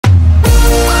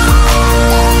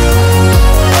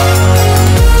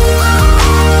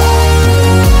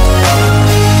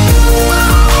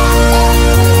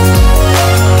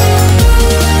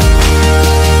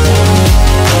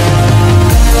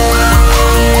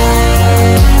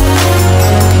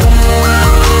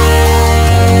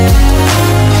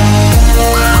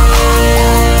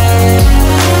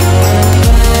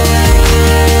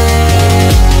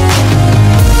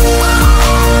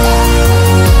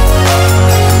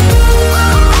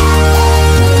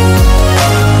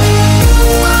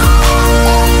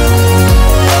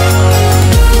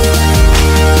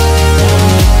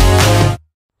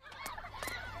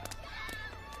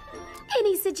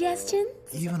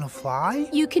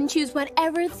can choose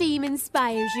whatever theme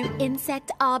inspires you,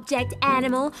 insect, object,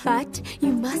 animal, but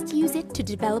you must use it to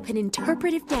develop an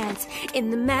interpretive dance in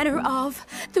the manner of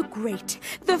the great,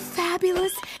 the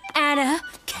fabulous Anna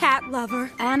Cat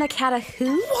Lover. Anna Cat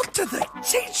who? What do they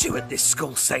teach you at this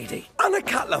school, Sadie? Anna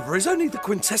Cat Lover is only the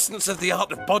quintessence of the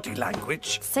art of body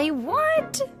language. Say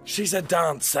what? She's a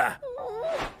dancer.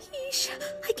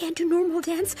 I can't do normal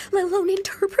dance, let alone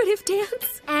interpretive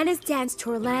dance. Anna's dance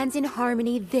tour lands in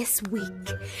Harmony this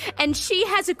week, and she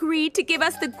has agreed to give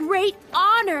us the great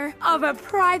honor of a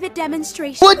private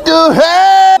demonstration. What the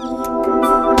hell?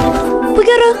 We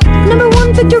got a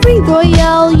 #1 victory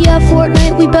royale. Yeah,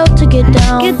 Fortnite, we bout to get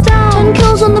down. Get down. 10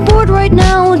 kills on the board right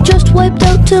now. Just wiped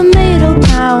out Tomato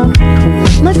Town.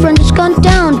 My friend has gone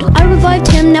down. I revived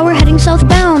him. Now we're heading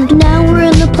southbound. Now we're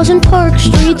in the Pleasant Park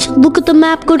streets. Look at the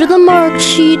map. Go to the mark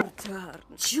sheet.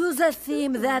 Choose a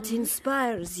theme that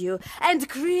inspires you and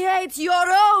create your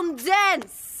own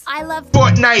dance. I love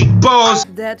Fortnite balls.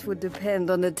 That would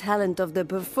depend on the talent of the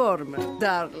performer,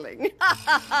 darling.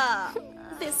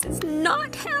 This is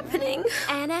not happening.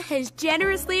 Anna has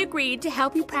generously agreed to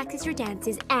help you practice your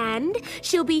dances, and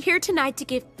she'll be here tonight to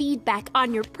give feedback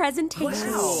on your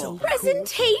presentations. Wow.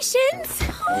 Presentations?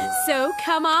 So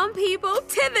come on, people,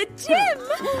 to the gym.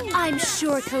 I'm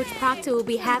sure Coach Proctor will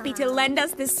be happy to lend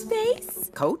us the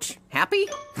space. Coach? Happy?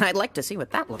 I'd like to see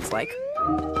what that looks like.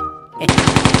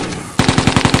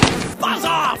 Buzz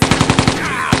off!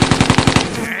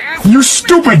 You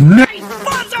stupid n***!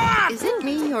 Buzz off! Is it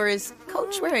me, or is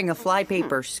Coach wearing a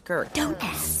flypaper skirt? Don't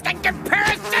ask. Get the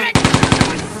parasitic!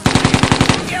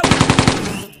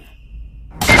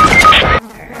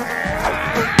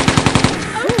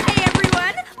 Okay,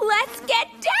 everyone, let's get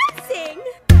dancing.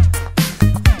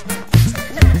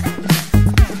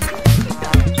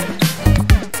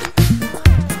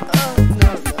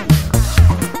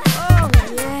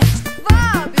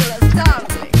 Fabulous,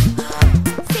 darling.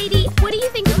 Sadie, what do you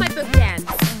think of my book dance?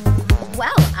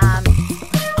 Well,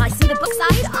 I see the book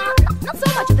side, not so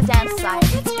much of the dance side.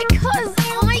 It's because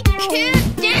I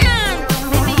can't dance.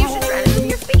 Maybe you should try to move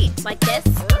your feet, like this.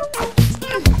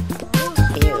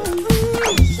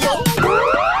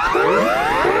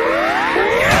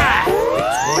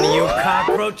 One of you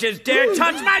cockroaches dare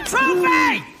touch my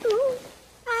trophy!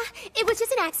 It was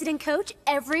just an accident, Coach.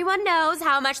 Everyone knows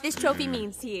how much this trophy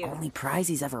means to you. Only prize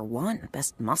he's ever won.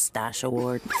 Best mustache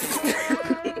award.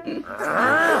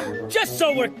 Just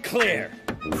so we're clear,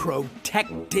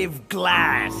 protective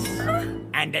glass.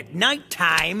 And at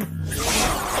nighttime...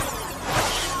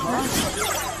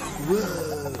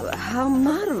 How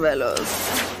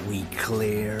marvelous. We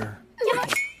clear.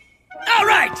 All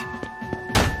right!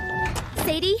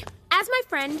 Sadie, as my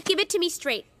friend, give it to me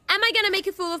straight. Am I gonna make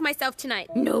a fool of myself tonight?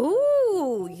 No,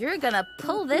 you're gonna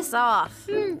pull this off.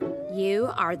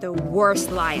 You are the worst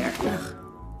liar.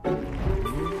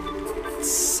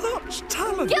 Such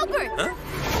talent. Gilbert! Huh?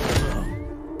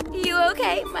 You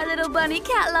okay, my little bunny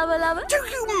cat lover? Do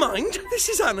you mind? This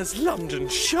is Anna's London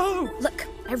show. Look,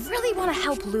 I really want to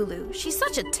help Lulu. She's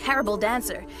such a terrible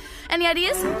dancer. Any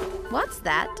ideas? What's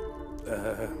that?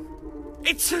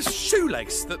 It's a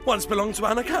shoelace that once belonged to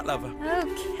Anna Cat Lover.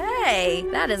 Okay,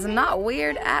 that is not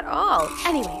weird at all.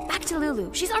 Anyway, back to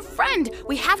Lulu. She's our friend.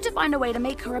 We have to find a way to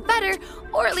make her a better,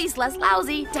 or at least less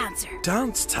lousy, dancer.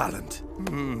 Dance talent?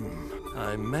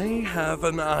 I may have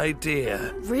an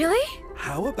idea. Really?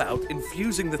 How about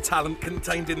infusing the talent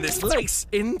contained in this lace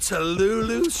into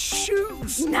Lulu's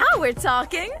shoes? Now we're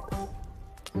talking.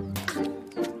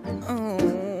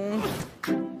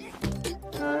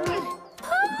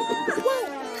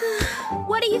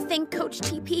 What do you think, Coach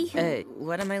TP?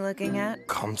 What am I looking at?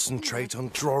 Concentrate on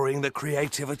drawing the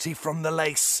creativity from the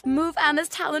lace. Move Anna's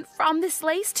talent from this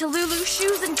lace to Lulu's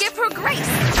shoes and give her grace.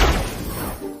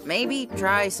 Maybe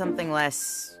try something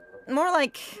less... more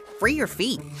like free your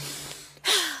feet.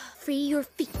 Free your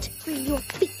feet, free your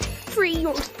feet, free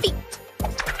your feet.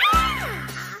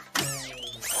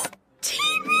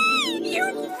 TP! You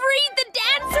freed the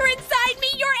dancer inside me!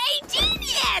 You're a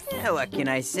genius! What can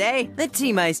I say? The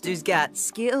T-Meister's got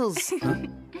skills.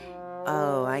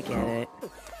 Oh, I get it.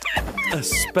 A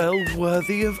spell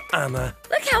worthy of Anna.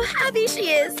 Look how happy she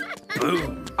is.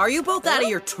 Boom. Are you both out of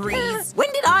your trees? When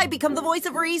did I become the voice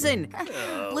of reason?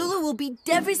 Lulu will be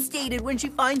devastated when she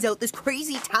finds out this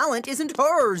crazy talent isn't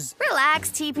hers. Relax,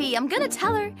 TP. I'm gonna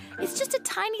tell her. It's just a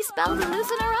tiny spell to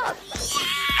loosen her up.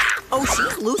 Oh,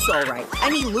 she's loose all right. I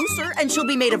mean looser and she'll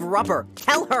be made of rubber.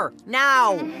 Tell her,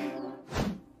 now.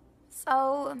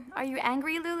 So, are you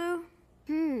angry, Lulu?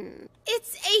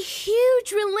 It's a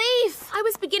huge relief. I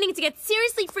was beginning to get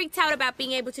seriously freaked out about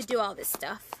being able to do all this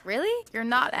stuff. Really? You're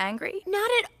not angry? Not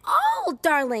at all,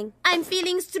 darling. I'm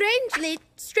feeling strangely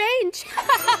strange.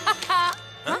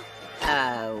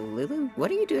 Lulu,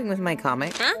 what are you doing with my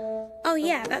comic? Huh? Oh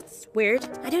yeah, that's weird.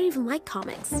 I don't even like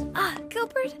comics.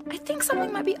 Gilbert, I think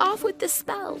something might be off with this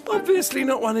spell. Obviously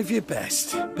not one of your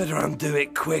best. Better undo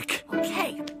it quick.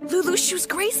 Okay, Lulu's shoes,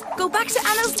 Grace. Go back to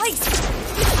Anna's lace.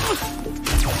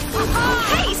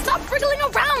 Hey, stop wriggling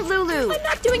around, Lulu. I'm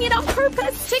not doing it on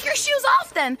purpose. Take your shoes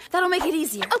off then. That'll make it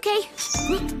easier. Okay.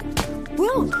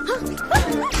 Whoa!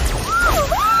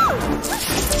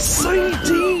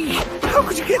 Sadie! How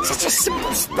could you get such a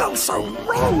simple spell so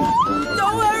wrong?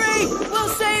 Don't worry! We'll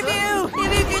save you!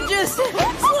 If you can just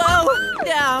slow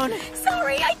down.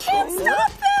 Sorry, I can't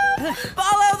stop them.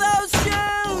 Follow those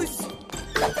shoes!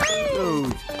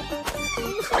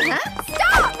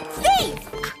 Stop! Thief!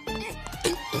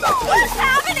 What's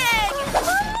happening?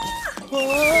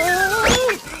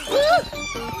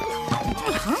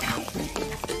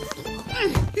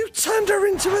 You turned her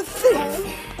into a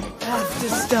thief? I have to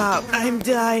stop. I'm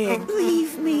dying.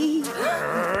 Leave me.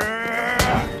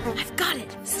 I've got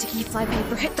it. Sticky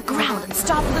flypaper hit the ground and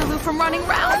stop Lulu from running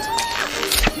round.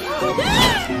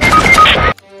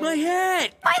 My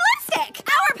head! My lipstick!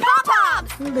 Our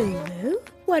pom-poms! Lulu,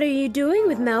 what are you doing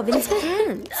with Malvin's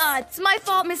hands? It's my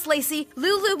fault, Miss Lacey.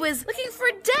 Lulu was looking for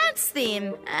a dance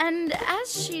theme. And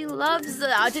as she loves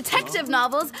detective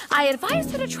novels, I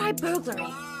advised her to try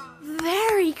burglary.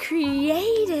 Very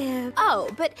creative. Oh,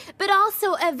 but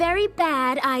also a very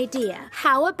bad idea.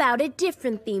 How about a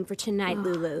different theme for tonight,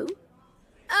 Lulu?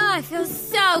 Oh, it feels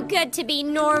so good to be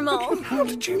normal. How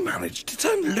did you manage to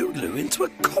turn Lulu into a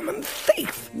common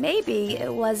thief? Maybe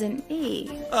it wasn't me.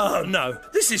 Oh no,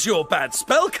 this is your bad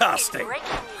spellcasting.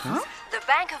 Huh? The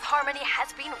Bank of Harmony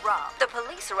has been robbed. The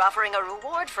police are offering a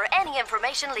reward for any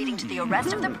information leading to the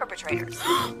arrest of the perpetrators.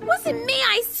 Wasn't me,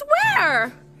 I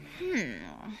swear!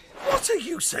 What are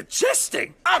you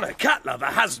suggesting? Anna Catlover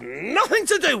has nothing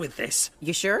to do with this.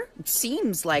 You sure? It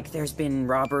seems like there's been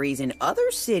robberies in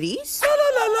other cities. La la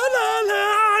la la la la,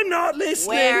 I'm not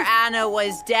listening. Where Anna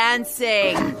was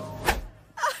dancing.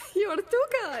 You're too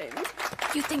kind.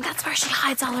 You think that's where she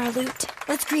hides all her loot?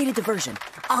 Let's create a diversion.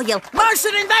 I'll yell,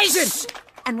 Martian invasion!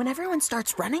 And when everyone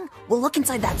starts running, we'll look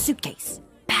inside that suitcase.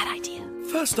 Bad idea.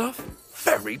 First off,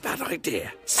 very bad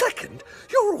idea. Second,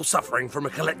 you're all suffering from a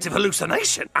collective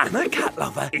hallucination. Anna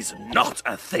Catlover is not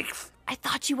a thief. I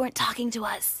thought you weren't talking to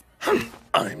us.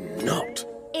 I'm not.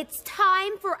 It's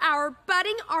time for our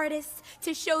budding artists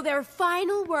to show their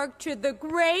final work to the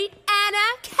great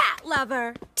Anna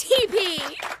Catlover. TP!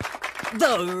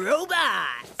 The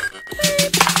robot!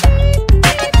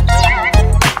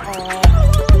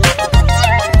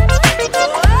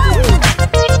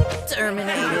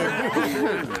 Terminated.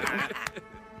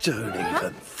 Don't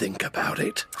even think about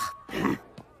it.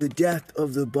 The death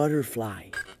of the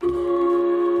butterfly.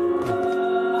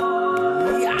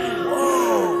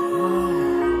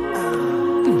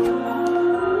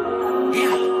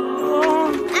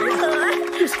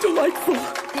 It's delightful.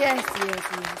 Yes.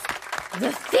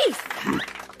 The thief!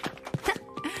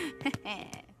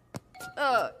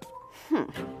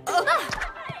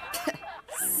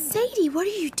 Sadie, what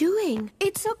are you doing?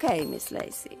 It's okay, Miss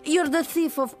Lacey. You're the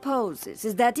thief of poses,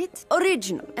 is that it?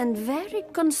 Original and very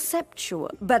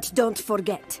conceptual. But don't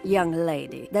forget, young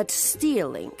lady, that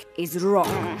stealing is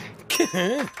wrong.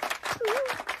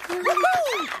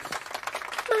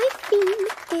 My theme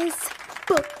is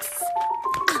books.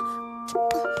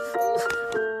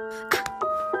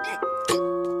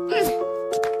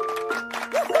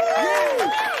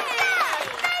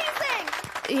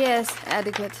 Yes,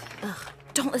 adequate.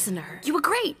 Don't listen to her. You were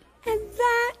great. And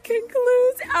that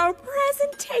concludes our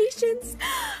presentations.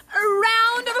 A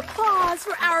round of applause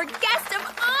for our guest of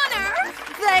honor.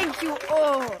 Thank you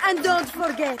all. And don't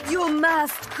forget, you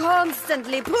must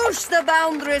constantly push the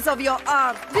boundaries of your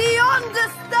art beyond the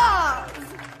stars.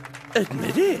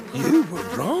 Admit it, you were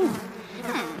wrong.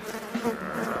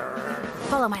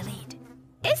 Follow my lead.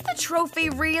 Is the trophy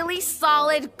really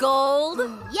solid gold?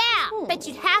 Yeah, but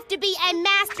you'd have to be a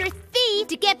master thief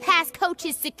to get past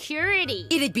Coach's security.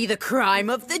 It'd be the crime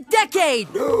of the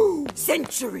decade! No!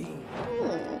 Century!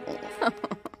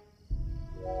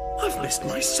 I've missed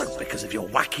my soap because of your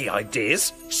wacky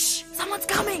ideas. Shh! Someone's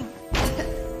coming!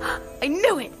 I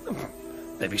knew it!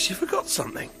 Maybe she forgot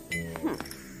something.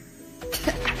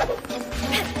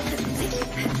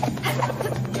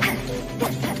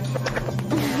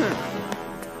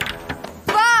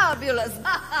 Fabulous!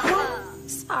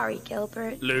 Sorry,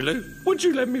 Gilbert. Lulu, would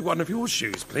you lend me one of your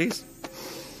shoes, please?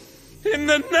 In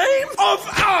the name of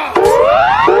art!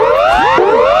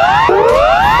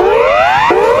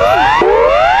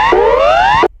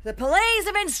 The police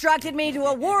have instructed me to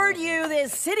award you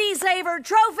this City Saver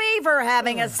trophy for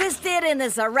having assisted in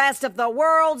this arrest of the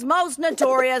world's most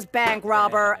notorious bank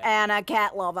robber and a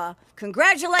cat lover.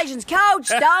 Congratulations, Coach.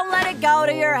 Don't let it go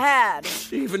to your head.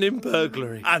 Even in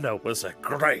burglary, Anna was a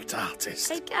great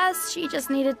artist. I guess she just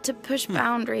needed to push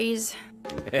boundaries.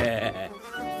 Get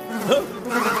off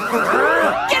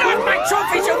my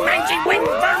trophies, you mangy wind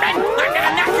vermin! I'm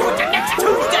gonna knock you into next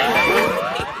Tuesday!